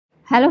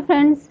Hello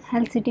friends,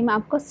 health city में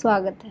आपका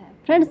स्वागत है।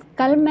 फ्रेंड्स,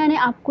 कल मैंने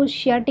आपको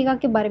sciatica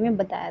के बारे में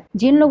बताया था।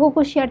 जिन लोगों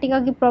को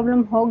sciatica की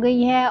प्रॉब्लम हो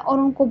गई है और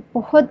उनको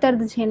बहुत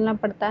दर्द झेलना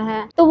पड़ता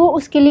है तो वो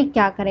उसके लिए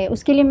क्या करें।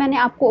 उसके लिए मैंने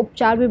आपको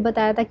उपचार भी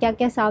बताया था, क्या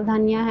क्या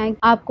सावधानियां हैं,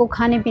 आपको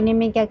खाने पीने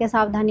में क्या क्या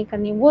सावधानी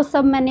करनी, वो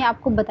सब मैंने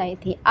आपको बताई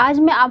थी। आज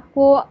मैं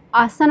आपको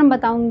आसन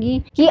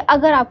बताऊंगी कि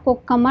अगर आपको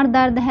कमर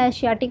दर्द है,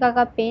 sciatica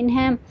का पेन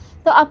है,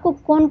 तो आपको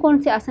कौन कौन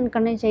से आसन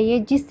करने चाहिए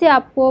जिससे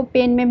आपको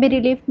पेन में भी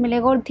रिलीफ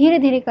मिलेगा और धीरे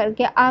धीरे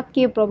करके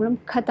आपकी ये प्रॉब्लम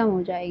खत्म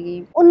हो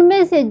जाएगी।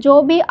 उनमें से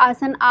जो भी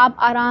आसन आप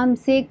आराम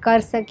से कर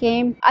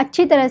सकें,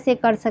 अच्छी तरह से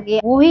कर सके,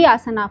 वही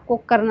आसन आपको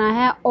करना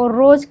है और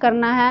रोज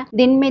करना है।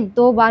 दिन में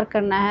 2 बार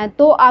करना है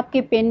तो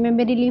आपके पेन में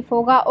भी रिलीफ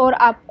होगा और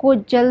आपको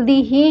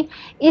जल्दी ही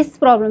इस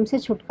प्रॉब्लम से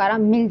छुटकारा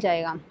मिल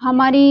जाएगा।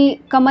 हमारी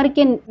कमर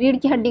के रीढ़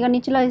की हड्डी का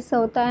निचला हिस्सा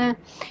होता है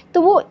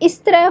तो वो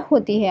इस तरह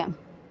होती है,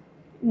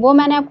 वो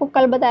मैंने आपको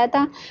कल बताया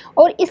था।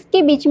 और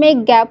इसके बीच में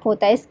एक गैप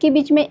होता है, इसके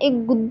बीच में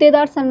एक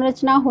गुद्देदार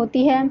संरचना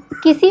होती है।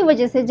 किसी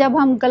वजह से जब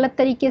हम गलत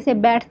तरीके से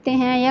बैठते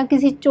हैं या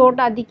किसी चोट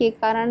आदि के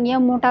कारण या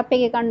मोटापे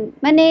के कारण,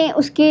 मैंने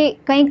उसके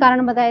कई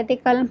कारण बताए थे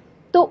कल,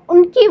 तो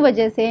उनकी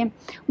वजह से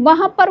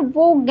वहाँ पर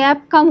वो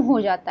गैप कम हो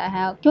जाता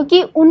है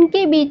क्योंकि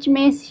उनके बीच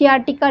में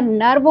sciatica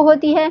नर्व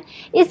होती है।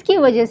 इसकी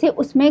वजह से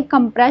उसमें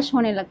कंप्रेस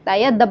होने लगता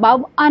है या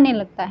दबाव आने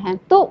लगता है।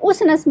 तो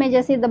उस नस में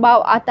जैसे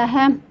दबाव आता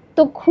है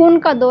तो खून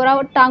का दौरा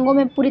टांगों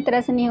में पूरी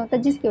तरह से नहीं होता,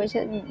 जिसकी वजह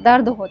से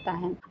दर्द होता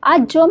है।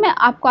 आज जो मैं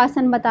आपको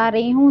आसन बता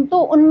रही हूँ तो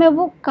उनमें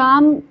वो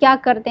काम क्या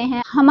करते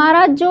हैं।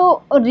 हमारा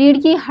जो रीढ़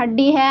की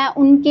हड्डी है,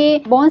 उनके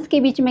बोन्स के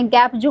बीच में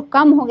गैप जो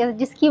कम हो गया,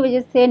 जिसकी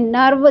वजह से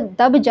नर्व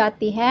दब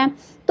जाती है,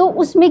 तो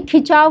उसमें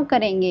खिंचाव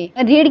करेंगे।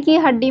 रीढ़ की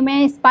हड्डी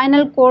में,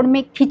 स्पाइनल कॉर्ड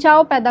में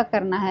खिंचाव पैदा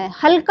करना है,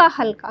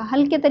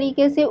 हल्के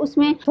तरीके से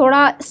उसमें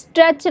थोड़ा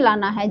स्ट्रेच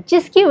लाना है,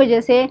 जिसकी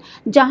वजह से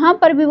जहां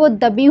पर भी वो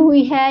दबी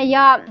हुई है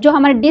या जो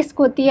हमारी डिस्क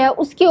होती है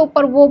उसके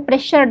ऊपर वो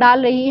प्रेशर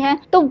डाल रही है,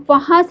 तो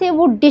वहां से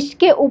वो डिस्क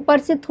के ऊपर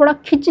से थोड़ा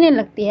खींचने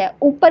लगती है,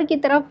 ऊपर की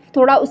तरफ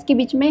थोड़ा उसके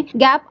बीच में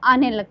गैप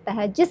आने लगता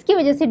है, जिसकी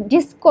वजह से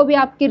डिस्क को भी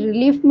आपकी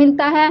रिलीफ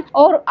मिलता है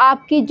और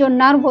आपकी जो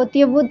नर्व होती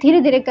है वो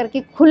धीरे धीरे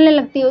करके खुलने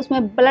लगती है।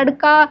 उसमें ब्लड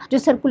का जो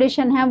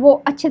सर्कुलेशन है वो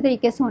अच्छे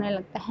तरीके से होने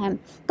लगता है।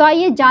 तो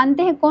आइए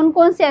जानते हैं कौन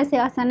कौन से ऐसे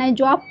आसन हैं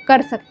जो आप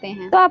कर सकते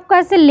हैं। तो आपको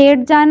ऐसे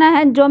लेट जाना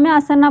है। जो मैं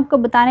आसन आपको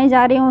बताने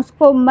जा रही हूँ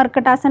उसको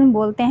मरकट आसन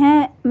बोलते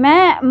हैं।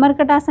 मैं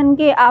मरकट आसन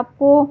के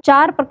आपको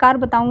 4 प्रकार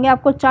बताऊंगी,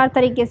 आपको 4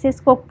 तरीके से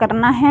इसको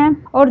करना है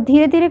और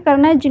धीरे धीरे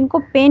करना है। जिनको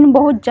पेन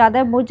बहुत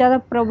ज़्यादा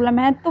प्रॉब्लम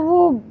है तो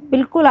वो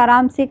बिल्कुल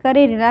आराम से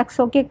करे, रिलैक्स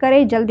होके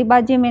करे,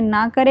 जल्दीबाजी में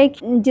ना करे।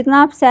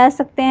 जितना आप सह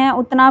सकते हैं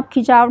उतना आप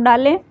खिंचाव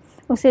डालें,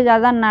 उससे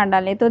ज़्यादा ना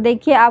डालें। तो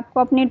देखिए, आपको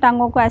अपनी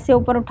टांगों को ऐसे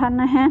ऊपर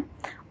उठाना है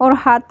और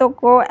हाथों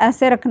को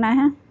ऐसे रखना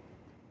है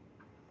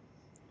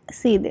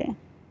सीधे।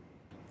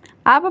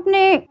 आप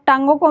अपने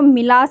टांगों को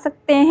मिला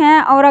सकते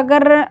हैं और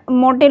अगर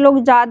मोटे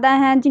लोग ज़्यादा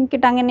हैं जिनकी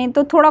टांगें नहीं,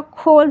 तो थोड़ा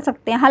खोल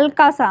सकते हैं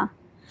हल्का सा,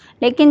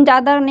 लेकिन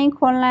ज़्यादा नहीं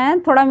खोलना है,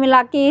 थोड़ा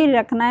मिला के ही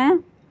रखना है।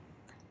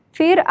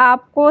 फिर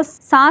आपको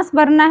सांस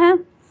भरना है।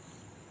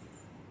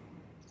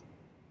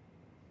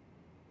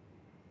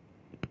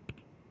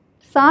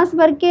 सांस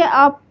भर के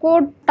आपको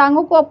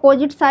टांगों को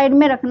अपोजिट साइड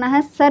में रखना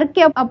है। सर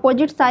के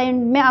अपोजिट साइड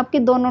में आपकी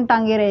दोनों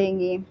टांगें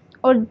रहेंगी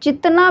और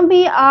जितना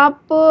भी आप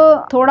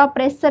थोड़ा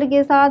प्रेशर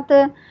के साथ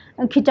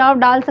खिंचाव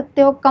डाल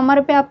सकते हो,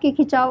 कमर पे आपकी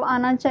खिंचाव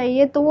आना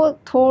चाहिए, तो वो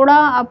थोड़ा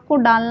आपको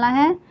डालना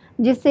है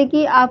जिससे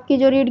कि आपकी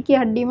जो रीढ़ की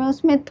हड्डी में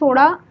उसमें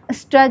थोड़ा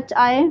स्ट्रेच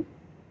आए।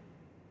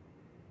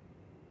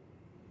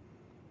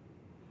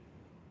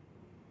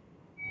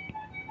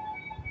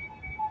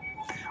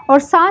 और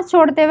सांस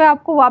छोड़ते हुए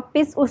आपको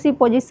वापस उसी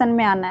पोजीशन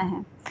में आना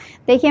है।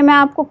 देखिए, मैं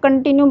आपको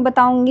कंटिन्यू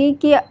बताऊंगी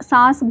कि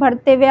सांस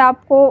भरते हुए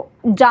आपको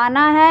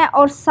जाना है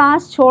और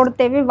सांस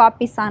छोड़ते हुए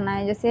वापस आना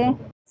है। जैसे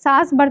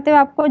सांस भरते हुए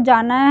आपको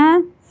जाना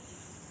है,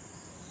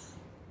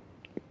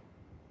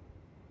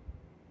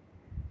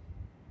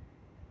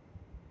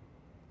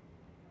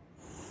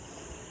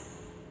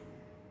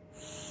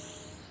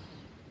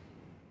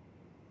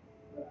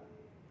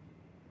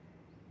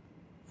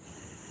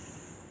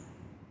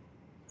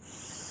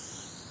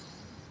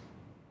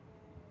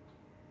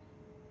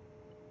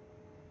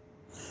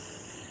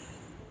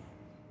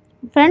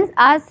 फ्रेंड्स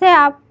आज से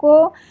आपको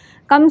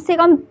कम से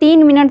कम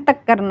 3 मिनट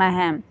तक करना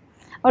है।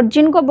 और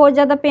जिनको बहुत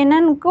ज़्यादा पेन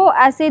है उनको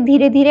ऐसे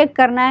धीरे धीरे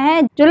करना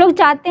है। जो लोग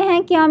चाहते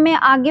हैं कि हमें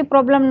आगे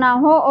प्रॉब्लम ना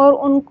हो और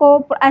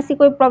उनको ऐसी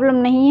कोई प्रॉब्लम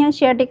नहीं है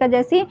sciatica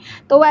जैसी,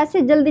 तो वो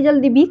ऐसे जल्दी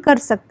जल्दी भी कर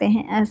सकते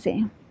हैं। ऐसे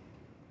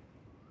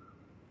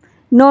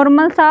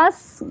नॉर्मल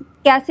सांस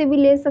कैसे भी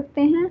ले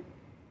सकते हैं।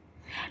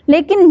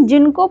 लेकिन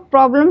जिनको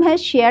प्रॉब्लम है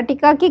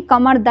sciatica की,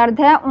 कमर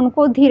दर्द है,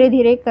 उनको धीरे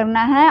धीरे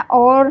करना है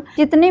और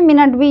जितने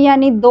मिनट भी,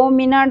 यानी 2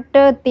 मिनट,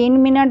 3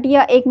 मिनट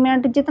या 1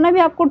 मिनट, जितना भी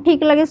आपको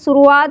ठीक लगे,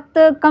 शुरुआत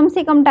कम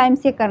से कम टाइम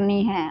से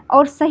करनी है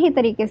और सही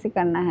तरीके से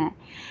करना है।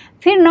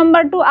 फिर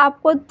नंबर 2,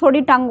 आपको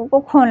थोड़ी टांगों को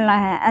खोलना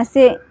है,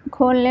 ऐसे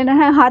खोल लेना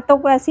है, हाथों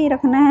को ऐसे ही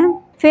रखना है।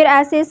 फिर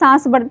ऐसे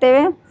सांस भरते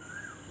हुए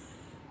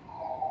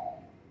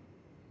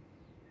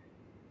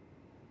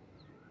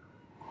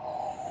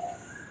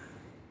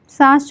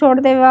सांस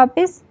छोड़ते हुए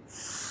वापस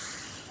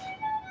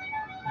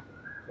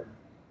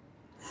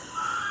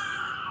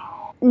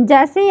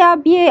जैसे ही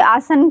आप ये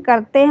आसन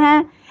करते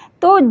हैं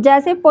तो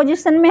जैसे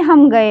पोजीशन में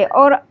हम गए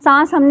और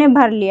सांस हमने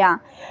भर लिया,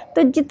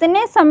 तो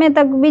जितने समय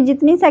तक भी,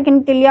 जितनी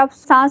सेकंड के लिए आप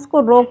सांस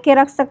को रोक के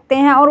रख सकते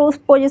हैं और उस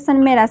पोजीशन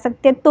में रह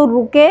सकते हैं तो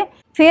रुके।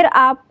 फिर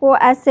आपको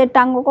ऐसे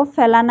टांगों को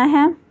फैलाना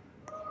है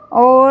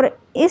और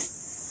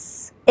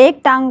इस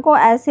एक टांग को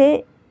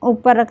ऐसे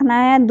ऊपर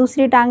रखना है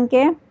दूसरी टांग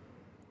के,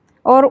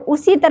 और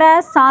उसी तरह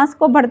सांस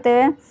को भरते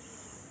हुए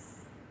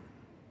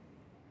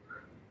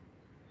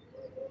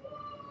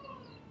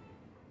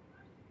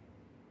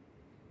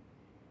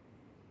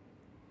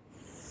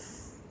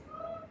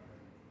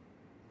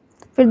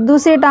फिर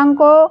दूसरी टांग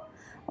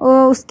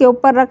को उसके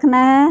ऊपर रखना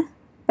है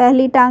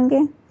पहली टांग के।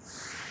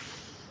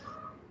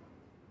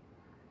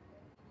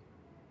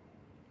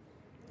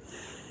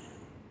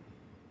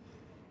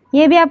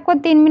 ये भी आपको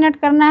 3 मिनट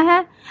करना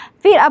है।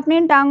 फिर अपनी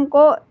टांग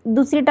को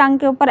दूसरी टांग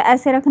के ऊपर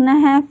ऐसे रखना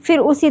है, फिर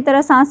उसी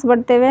तरह सांस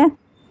भरते हुए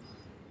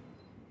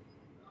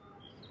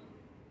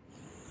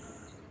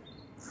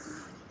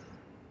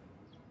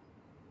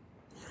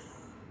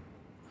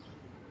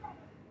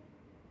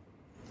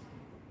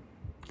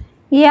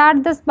ये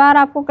 8-10 बार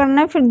आपको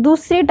करना है। फिर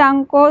दूसरी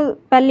टांग को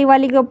पहली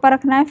वाली के ऊपर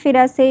रखना है, फिर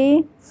ऐसे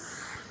ही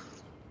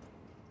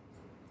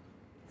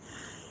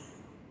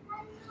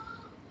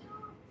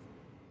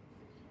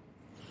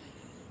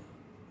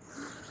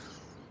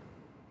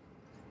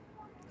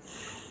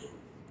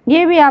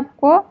ये भी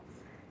आपको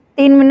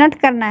 3 मिनट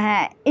करना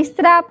है। इस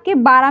तरह आपके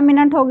 12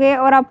 मिनट हो गए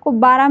और आपको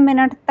 12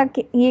 मिनट तक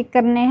ये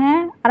करने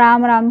हैं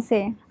आराम आराम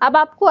से। अब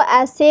आपको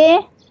ऐसे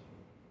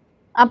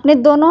अपने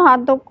दोनों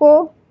हाथों को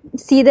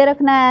सीधे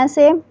रखना है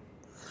ऐसे,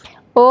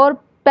 और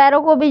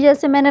पैरों को भी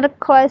जैसे मैंने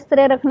रखा है इस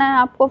तरह रखना है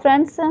आपको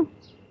फ्रेंड्स।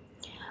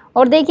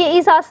 और देखिए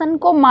इस आसन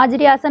को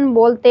माजरी आसन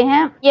बोलते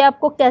हैं। ये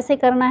आपको कैसे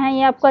करना है,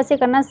 ये आपको ऐसे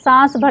करना है,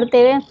 सांस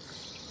भरते हुए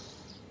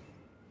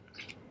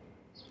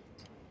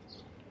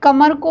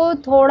कमर को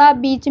थोड़ा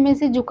बीच में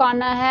से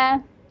झुकाना है,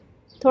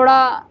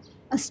 थोड़ा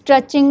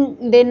स्ट्रेचिंग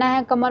देना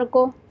है, कमर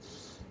को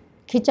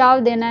खिंचाव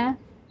देना है।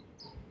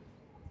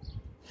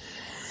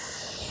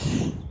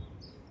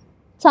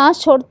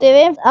 सांस छोड़ते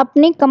हुए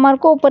अपनी कमर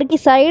को ऊपर की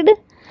साइड,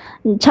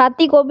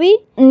 छाती को भी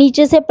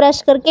नीचे से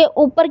प्रेस करके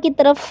ऊपर की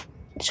तरफ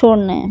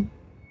छोड़ना है।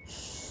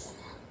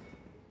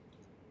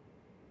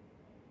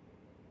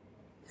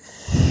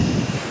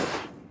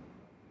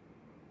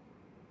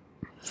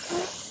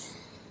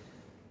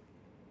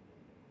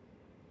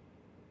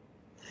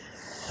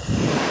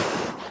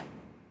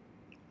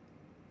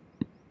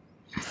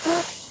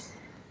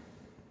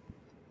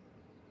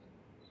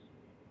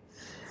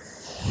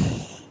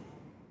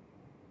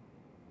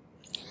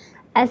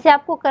 ऐसे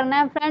आपको करना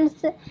है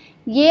फ्रेंड्स।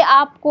 ये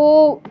आपको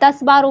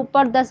 10 बार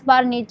ऊपर 10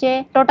 बार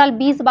नीचे, टोटल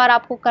 20 बार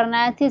आपको करना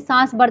है। फिर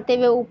सांस भरते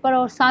हुए ऊपर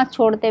और सांस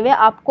छोड़ते हुए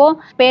आपको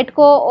पेट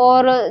को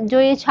और जो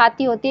ये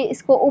छाती होती है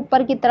इसको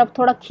ऊपर की तरफ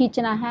थोड़ा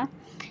खींचना है।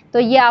 तो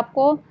ये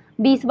आपको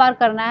 20 बार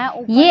करना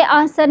है। ये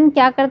आसन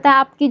क्या करता है,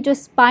 आपकी जो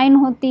स्पाइन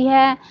होती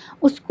है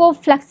उसको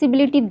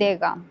फ्लेक्सिबिलिटी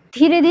देगा,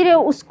 धीरे धीरे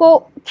उसको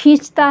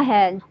खींचता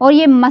है और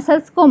ये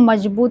मसल्स को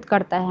मजबूत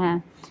करता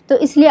है। तो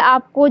इसलिए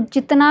आपको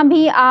जितना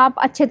भी आप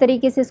अच्छे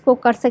तरीके से इसको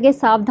कर सके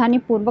सावधानी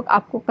पूर्वक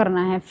आपको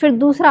करना है। फिर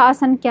दूसरा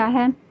आसन क्या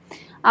है,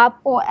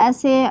 आपको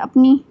ऐसे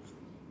अपनी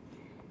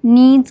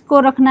नीज को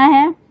रखना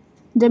है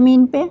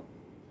ज़मीन पे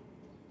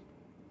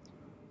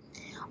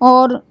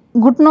और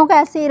घुटनों को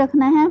ऐसे ही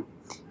रखना है।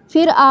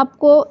 फिर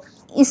आपको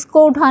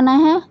इसको उठाना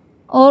है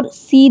और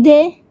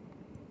सीधे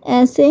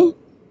ऐसे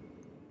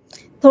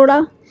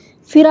थोड़ा,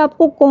 फिर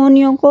आपको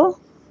कोहनियों को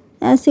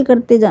ऐसे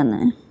करते जाना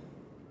है।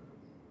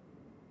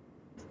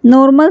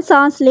 नॉर्मल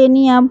सांस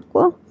लेनी है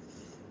आपको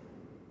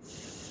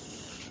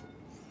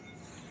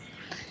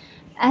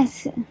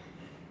ऐसे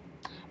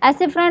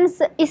ऐसे फ्रेंड्स।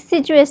 इस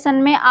सिचुएशन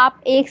में आप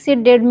 1 से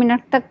 1.5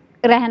 मिनट तक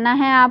रहना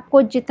है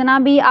आपको। जितना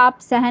भी आप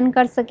सहन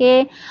कर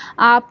सके,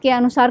 आपके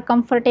अनुसार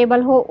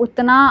कंफर्टेबल हो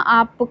उतना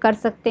आप कर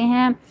सकते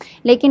हैं,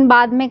 लेकिन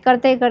बाद में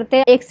करते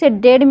करते 1 से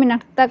 1.5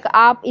 मिनट तक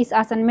आप इस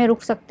आसन में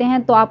रुक सकते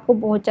हैं तो आपको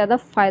बहुत ज़्यादा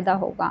फ़ायदा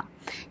होगा।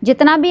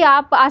 जितना भी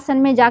आप आसन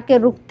में जाके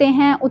रुकते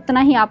हैं उतना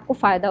ही आपको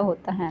फ़ायदा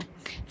होता है।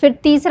 फिर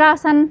तीसरा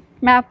आसन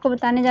मैं आपको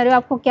बताने जा रही हूँ।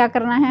 आपको क्या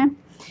करना है,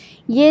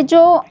 ये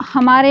जो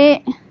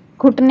हमारे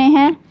घुटने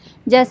हैं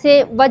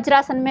जैसे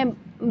वज्रासन में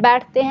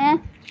बैठते हैं,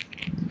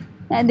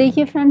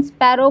 देखिए फ्रेंड्स,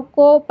 पैरों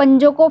को,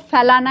 पंजों को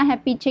फैलाना है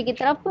पीछे की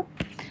तरफ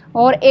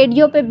और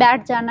एडियो पे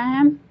बैठ जाना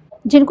है।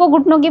 जिनको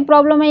घुटनों की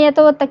प्रॉब्लम है या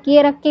तो वो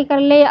तकिए रख के कर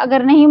ले,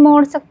 अगर नहीं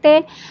मोड़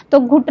सकते तो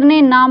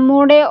घुटने ना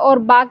मोड़े, और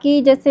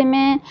बाकी जैसे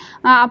मैं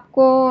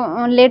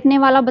आपको लेटने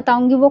वाला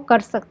बताऊंगी वो कर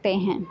सकते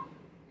हैं।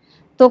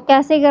 तो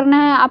कैसे करना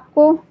है,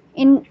 आपको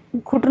इन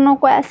घुटनों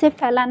को ऐसे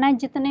फैलाना है,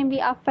 जितने भी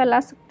आप फैला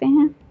सकते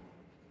हैं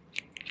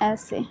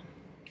ऐसे,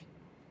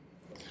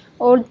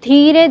 और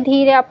धीरे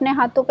धीरे अपने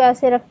हाथों को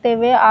ऐसे रखते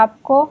हुए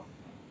आपको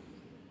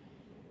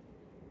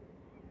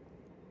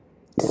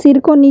सिर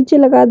को नीचे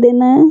लगा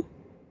देना है।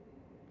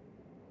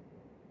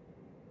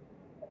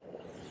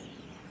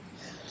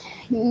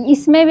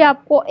 इसमें भी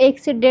आपको 1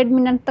 से 1.5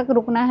 मिनट तक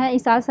रुकना है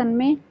इस आसन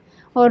में,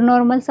 और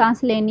नॉर्मल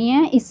सांस लेनी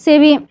है। इससे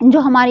भी जो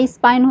हमारी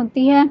स्पाइन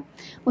होती है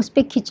उस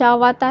पर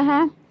खिंचाव आता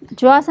है।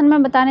 जो आसन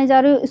मैं बताने जा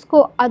रही हूँ इसको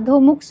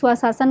अधोमुख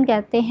श्वासासन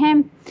कहते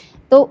हैं।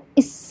 तो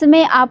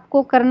इसमें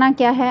आपको करना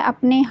क्या है,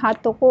 अपने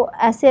हाथों को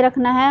ऐसे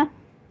रखना है,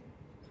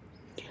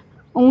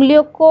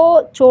 उंगलियों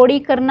को चौड़ी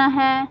करना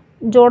है,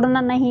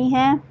 जोड़ना नहीं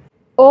है,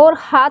 और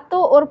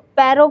हाथों और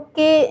पैरों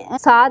के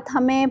साथ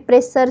हमें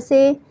प्रेशर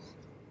से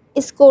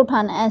इसको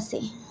उठाना है ऐसे।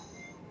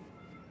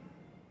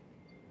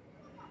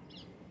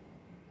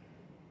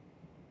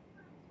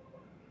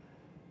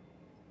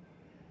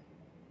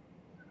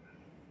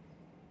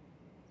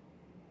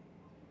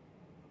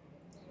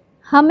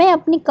 हमें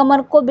अपनी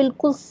कमर को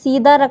बिल्कुल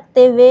सीधा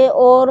रखते हुए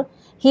और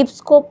हिप्स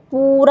को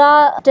पूरा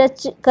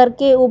स्ट्रेच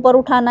करके ऊपर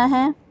उठाना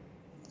है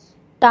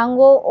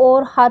टांगों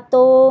और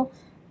हाथों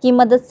की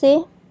मदद से।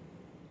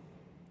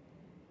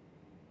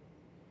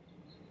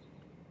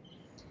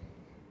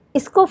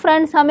 इसको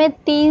फ्रेंड्स हमें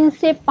 3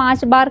 से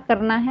 5 बार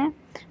करना है,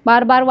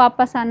 बार बार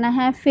वापस आना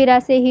है, फिर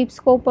ऐसे हिप्स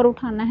को ऊपर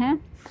उठाना है।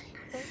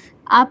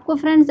 आपको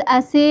फ्रेंड्स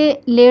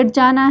ऐसे लेट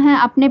जाना है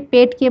अपने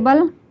पेट के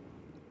बल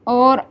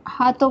और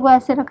हाथों को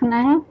ऐसे रखना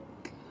है।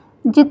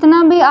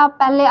 जितना भी आप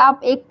पहले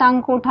आप एक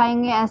टांग को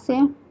उठाएंगे ऐसे,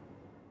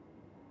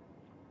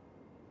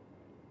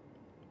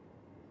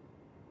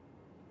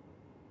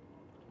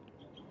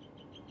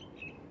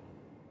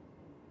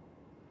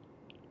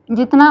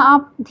 जितना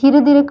आप धीरे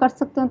धीरे कर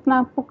सकते हैं उतना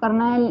आपको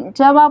करना है।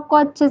 जब आपको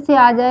अच्छे से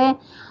आ जाए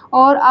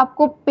और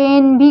आपको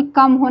पेन भी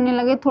कम होने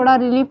लगे, थोड़ा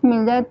रिलीफ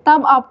मिल जाए,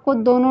 तब आपको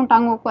दोनों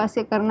टांगों को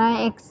ऐसे करना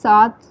है एक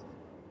साथ।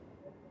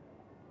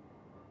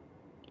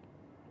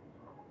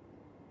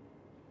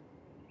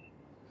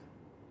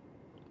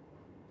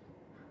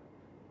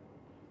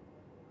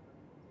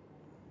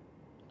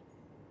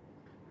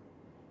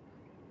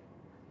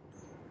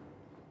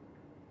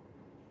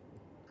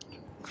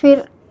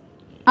 फिर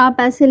आप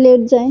ऐसे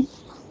लेट जाएं,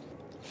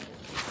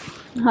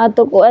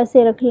 हाथों को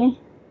ऐसे रख लें,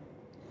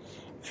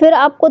 फिर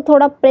आपको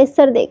थोड़ा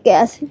प्रेशर देके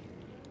ऐसे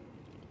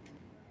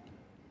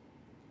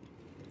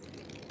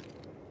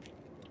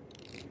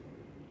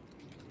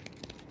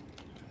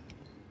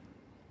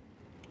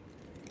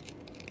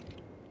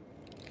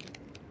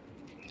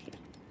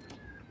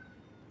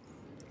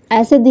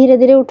ऐसे धीरे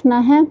धीरे उठना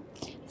है।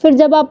 फिर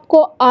जब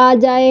आपको आ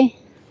जाए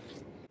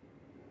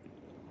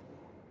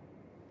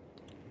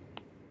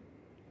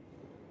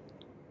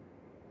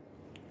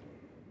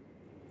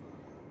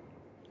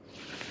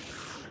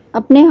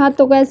अपने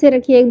हाथों को ऐसे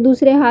रखिए एक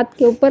दूसरे हाथ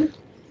के ऊपर,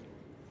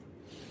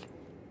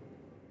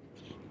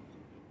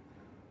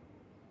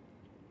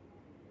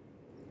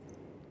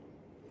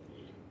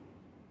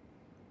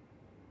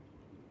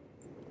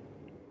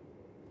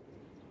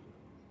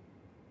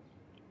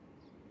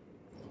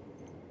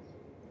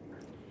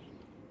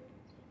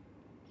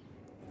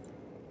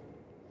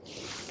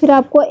 फिर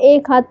आपको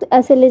एक हाथ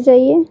ऐसे ले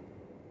जाइए,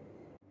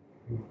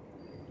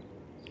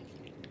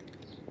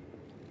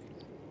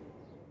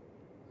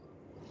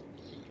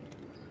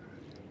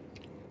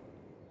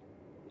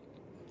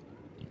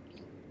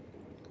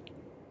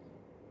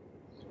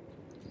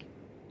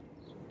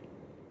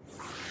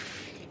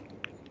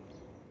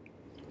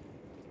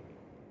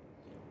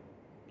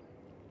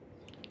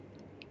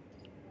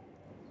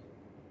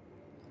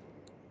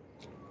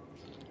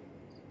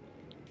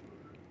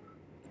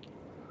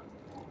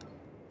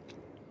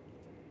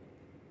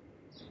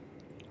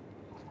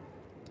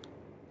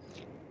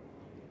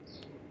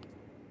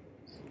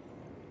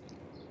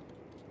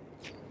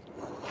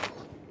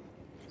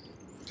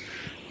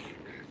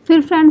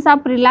 फिर फ्रेंड्स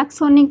आप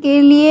रिलैक्स होने के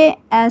लिए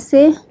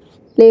ऐसे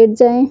लेट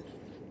जाएं।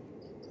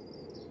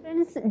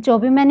 फ्रेंड्स जो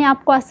भी मैंने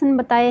आपको आसन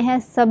बताए हैं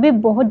सभी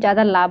बहुत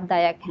ज़्यादा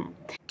लाभदायक हैं।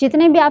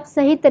 जितने भी आप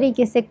सही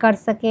तरीके से कर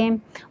सकें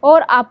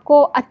और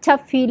आपको अच्छा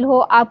फील हो,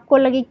 आपको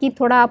लगे कि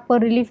थोड़ा आपको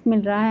रिलीफ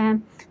मिल रहा है,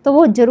 तो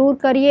वो ज़रूर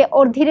करिए।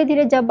 और धीरे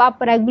धीरे जब आप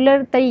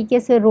रेगुलर तरीके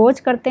से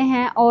रोज़ करते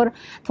हैं और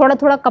थोड़ा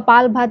थोड़ा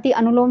कपालभाति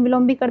अनुलोम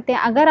विलोम भी करते हैं,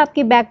 अगर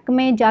आपकी बैक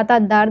में ज़्यादा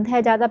दर्द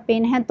है, ज़्यादा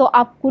पेन है, तो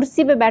आप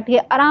कुर्सी पे बैठ के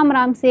आराम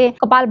आराम से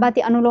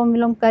कपालभाति अनुलोम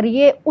विलोम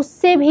करिए।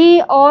 उससे भी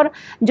और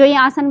जो ये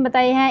आसन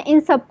बताए हैं इन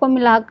सबको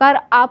मिलाकर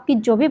आपकी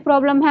जो भी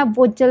प्रॉब्लम है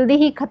वो जल्दी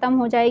ही ख़त्म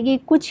हो जाएगी।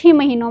 कुछ ही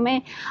महीनों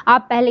में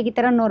आप पहले की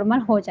तरह नॉर्मल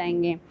हो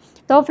जाएंगे।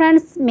 तो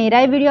फ्रेंड्स मेरा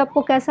ये वीडियो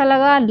आपको कैसा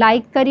लगा,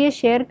 लाइक करिए,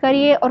 शेयर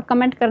करिए और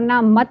कमेंट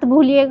करना मत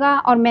भूलिएगा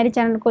और मेरे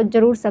चैनल को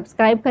ज़रूर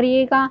सब्सक्राइब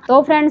करिएगा।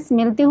 तो फ्रेंड्स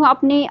मिलती हूँ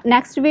अपनी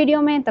नेक्स्ट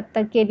वीडियो में, तब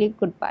तक के लिए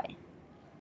गुड बाय।